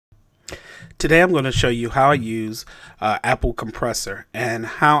Today I'm going to show you how I use Apple Compressor and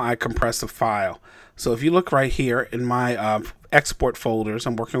how I compress a file. So if you look right here in my export folders,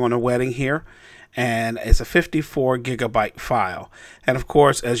 I'm working on a wedding here, and it's a 54 gigabyte file. And of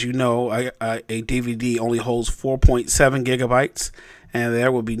course, as you know, a DVD only holds 4.7 gigabytes, and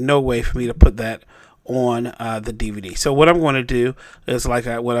there will be no way for me to put that on the DVD. So what I'm going to do is like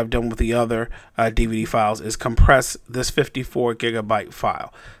what I've done with the other DVD files is compress this 54 gigabyte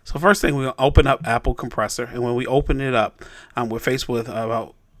file. So first thing, we'll open up Apple Compressor, and when we open it up, we're faced with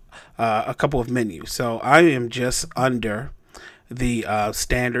about a couple of menus. So I am just under the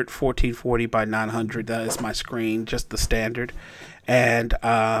standard 1440 by 900. That is my screen, just the standard, and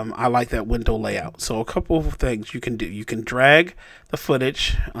I like that window layout. So a couple of things you can do: you can drag the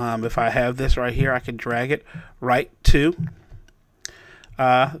footage. If I have this right here, I can drag it right to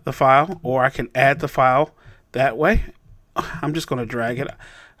the file, or I can add the file that way. I'm just going to drag it.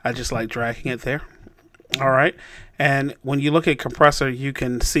 I just like dragging it there. All right, and when you look at Compressor, you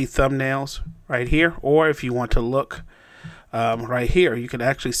can see thumbnails right here, or if you want to look right here, you can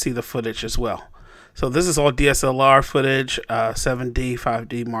actually see the footage as well. So this is all DSLR footage, 7D,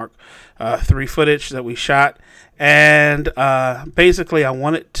 5D Mark III footage that we shot, and basically I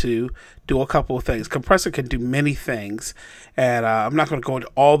wanted to do a couple of things. Compressor can do many things, and I'm not going to go into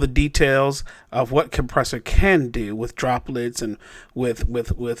all the details of what Compressor can do with droplets and with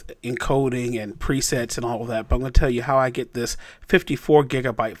encoding and presets and all of that, but I'm going to tell you how I get this 54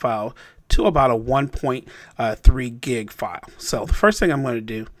 gigabyte file to about a 1.3 gig file. So the first thing I'm going to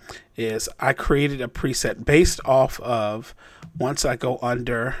do is I created a preset based off of, once I go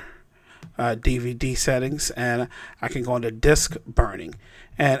under DVD settings, and I can go into disk burning,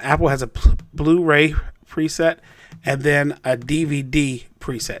 and Apple has a Blu-ray preset and then a DVD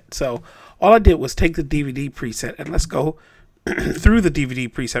preset. So all I did was take the DVD preset, and let's go through the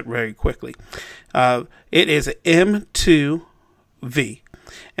DVD preset very quickly. It is M2V.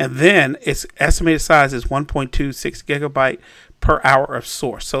 And then its estimated size is 1.26 gigabyte per hour of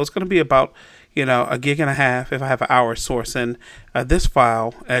source. So it's going to be about, a gig and a half if I have an hour of source. And this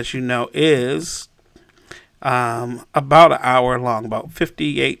file, as you know, is about an hour long, about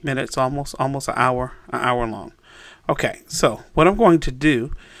 58 minutes, almost an hour long. Okay, so what I'm going to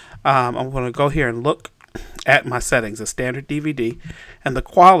do, I'm going to go here and look at my settings, a standard DVD, and the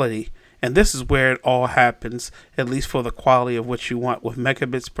quality. And this is where it all happens, at least for the quality of what you want, with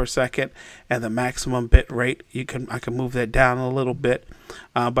megabits per second and the maximum bit rate. I can move that down a little bit,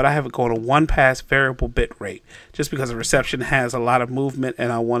 but I have it going to one pass variable bit rate, just because the reception has a lot of movement,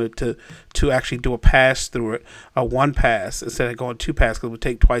 and I wanted to actually do a pass through it, a one pass instead of going two pass, because it would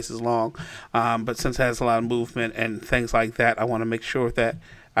take twice as long. But since it has a lot of movement and things like that, I want to make sure that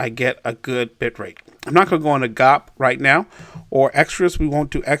I get a good bit rate. I'm not going to go into GOP right now or extras. We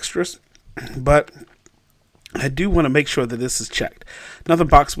won't do extras. But I do want to make sure that this is checked. Another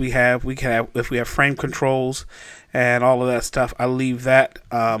box we can have, if we have frame controls and all of that stuff, I leave that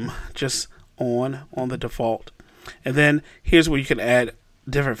just on the default. And then here's where you can add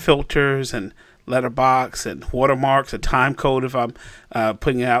different filters and letterbox and watermarks, a time code if I'm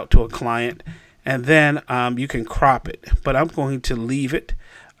putting it out to a client. And then you can crop it, but I'm going to leave it.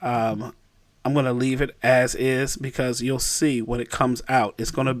 I'm going to leave it as is, because you'll see when it comes out, it's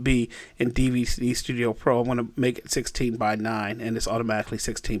going to be in DVD Studio Pro. I'm going to make it 16 by 9, and it's automatically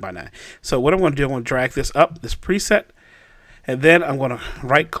 16 by 9. So what I'm going to do, I'm going to drag this up, this preset, and then I'm going to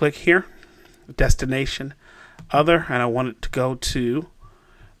right click here, destination, other, and I want it to go to,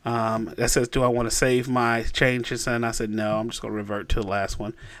 that says, do I want to save my changes? And I said, no, I'm just going to revert to the last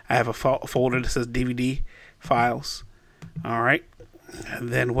one. I have a folder that says DVD files. All right. And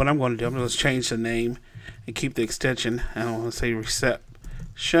then what I'm going to do, I'm going to change the name and keep the extension, and I'm going to say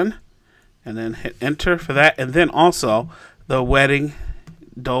reception, and then hit enter for that. And then also the wedding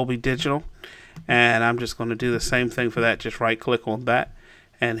Dolby Digital, and I'm just going to do the same thing for that. Just right click on that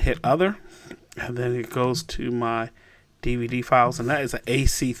and hit other, and then it goes to my DVD files, and that is an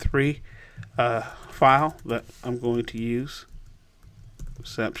AC3 file that I'm going to use.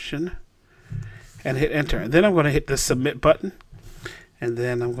 Reception, and hit enter. And then I'm going to hit the submit button. And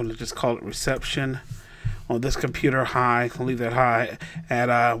then I'm going to just call it reception on this computer high. I'll leave that high.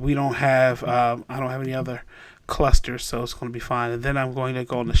 And we don't have, I don't have any other clusters, so it's going to be fine. And then I'm going to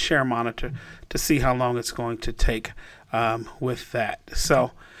go on the share monitor to see how long it's going to take with that.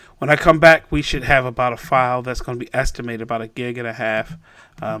 So when I come back, we should have about a file that's going to be estimated about a gig and a half.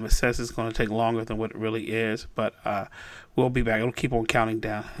 It says it's going to take longer than what it really is, but we'll be back. It'll keep on counting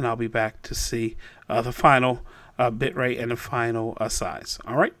down, and I'll be back to see the final bit rate and the final size.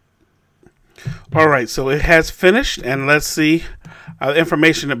 All right. All right, so it has finished, and let's see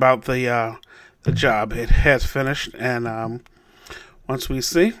information about the job. It has finished, and once we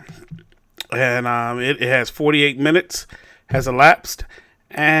see, and it has 48 minutes has elapsed,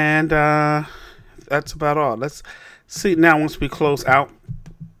 and that's about all. Let's see now. Once we close out,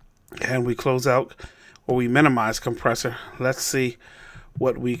 or we minimize compressor, let's see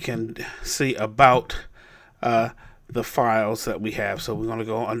what we can see about the files that we have. So we're going to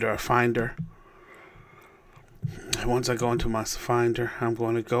go under our Finder. And once I go into my Finder, I'm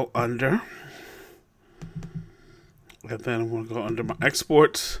going to go under, and then I'm going to go under my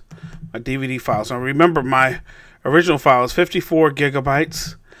exports, my DVD files. Now remember, my original file is 54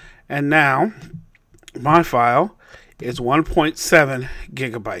 gigabytes, and now my file is 1.7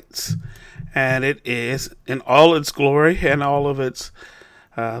 gigabytes, and it is in all its glory and all of its.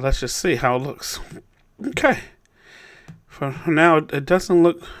 Let's just see how it looks. Okay, for now it doesn't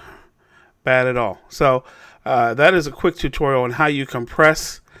look bad at all. So that is a quick tutorial on how you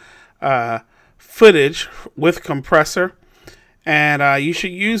compress footage with Compressor, and you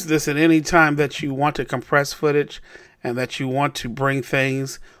should use this at any time that you want to compress footage and that you want to bring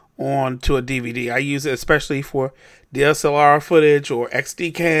things onto a DVD. I use it especially for DSLR footage or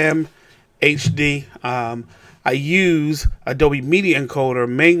XD Cam, HD. I use Adobe Media Encoder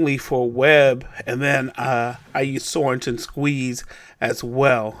mainly for web, and then I use Sorensen Squeeze as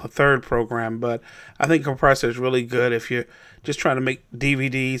well, a third program. But I think Compressor is really good if you're just trying to make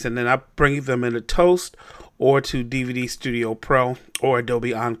DVDs, and then I bring them into Toast or to DVD Studio Pro or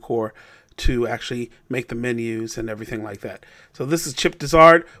Adobe Encore to actually make the menus and everything like that. So this is Chip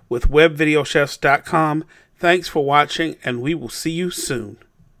Dizard with WebVideoChefs.com. Thanks for watching, and we will see you soon.